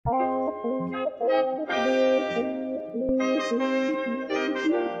I'm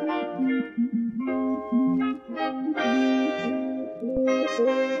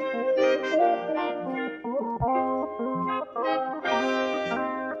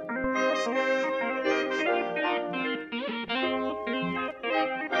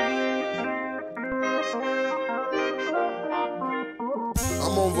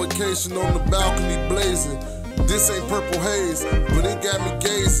on vacation on the balcony blazing. This ain't purple haze, but it got me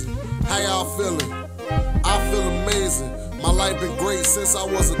gazing. How y'all feeling? I feel amazing. My life been great since I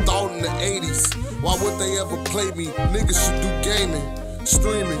was a thought in the 80s. Why would they ever play me? Niggas should do gaming,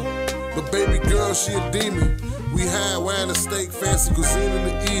 streaming. But baby girl, she a demon. We had wearing a steak, fancy cuisine in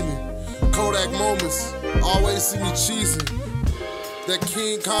the evening. Kodak moments, always see me cheesing. That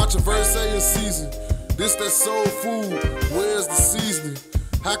King Kontraverse in season. This that soul food, where's the seasoning?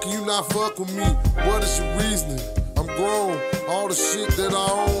 How can you not fuck with me? What is your reasoning? I'm grown, all the shit that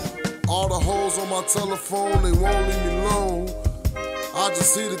I own, all the hoes on my telephone, they won't leave me alone. I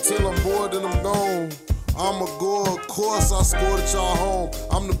just hit it till I'm bored and I'm gone. I'm a goer, of course I scored at y'all home.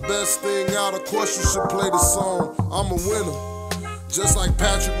 I'm the best thing out, of course you should play the song. I'm a winner, just like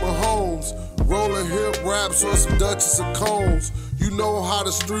Patrick Mahomes. Rolling hip raps or some Duchess of Combs. You know how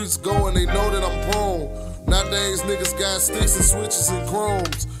the streets go and they know that I'm prone. Nowadays niggas got sticks and switches and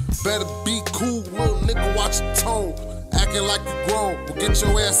chromes. Better be cool, little nigga, watch your tone. Acting like you grown, well get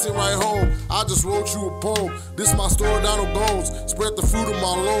your ass in right home. I just wrote you a poem, this my story down on bones. Spread the fruit of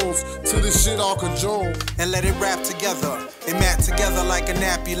my loans, till this shit all conjone. And let it rap together, it mat together like a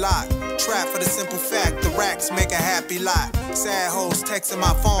nappy lot. Trap for the simple fact, the racks make a happy lot. Sad hoes texting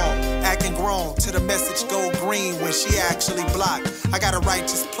my phone, acting grown, till the message go green when she actually blocked. I got a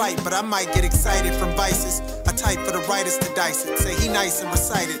righteous plight, but I might get excited from vices. I type for the writers to dice it, say he nice and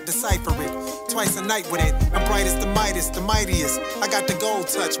recite it, decipher it. Twice a night with it, I'm bright as the Midas, the mightiest. I got the gold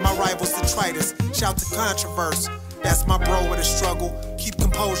touch, my rival's the tritest. Shout to Kontraverse, that's my bro with a struggle. Keep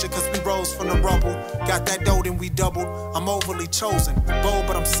composure cause we rose from the rubble. Got that dough then we doubled. I'm overly chosen, bold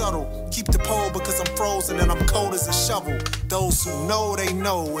but I'm subtle. Keep the pole because I'm frozen and I'm cold as a shovel. Those who know they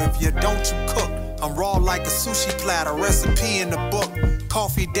know, if you don't you cook. I'm raw like a sushi platter, recipe in the book.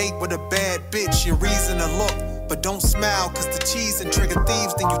 Coffee date with a bad bitch, your reason to look. But don't smile cause the cheese and trigger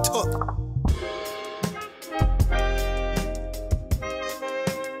thieves then you took.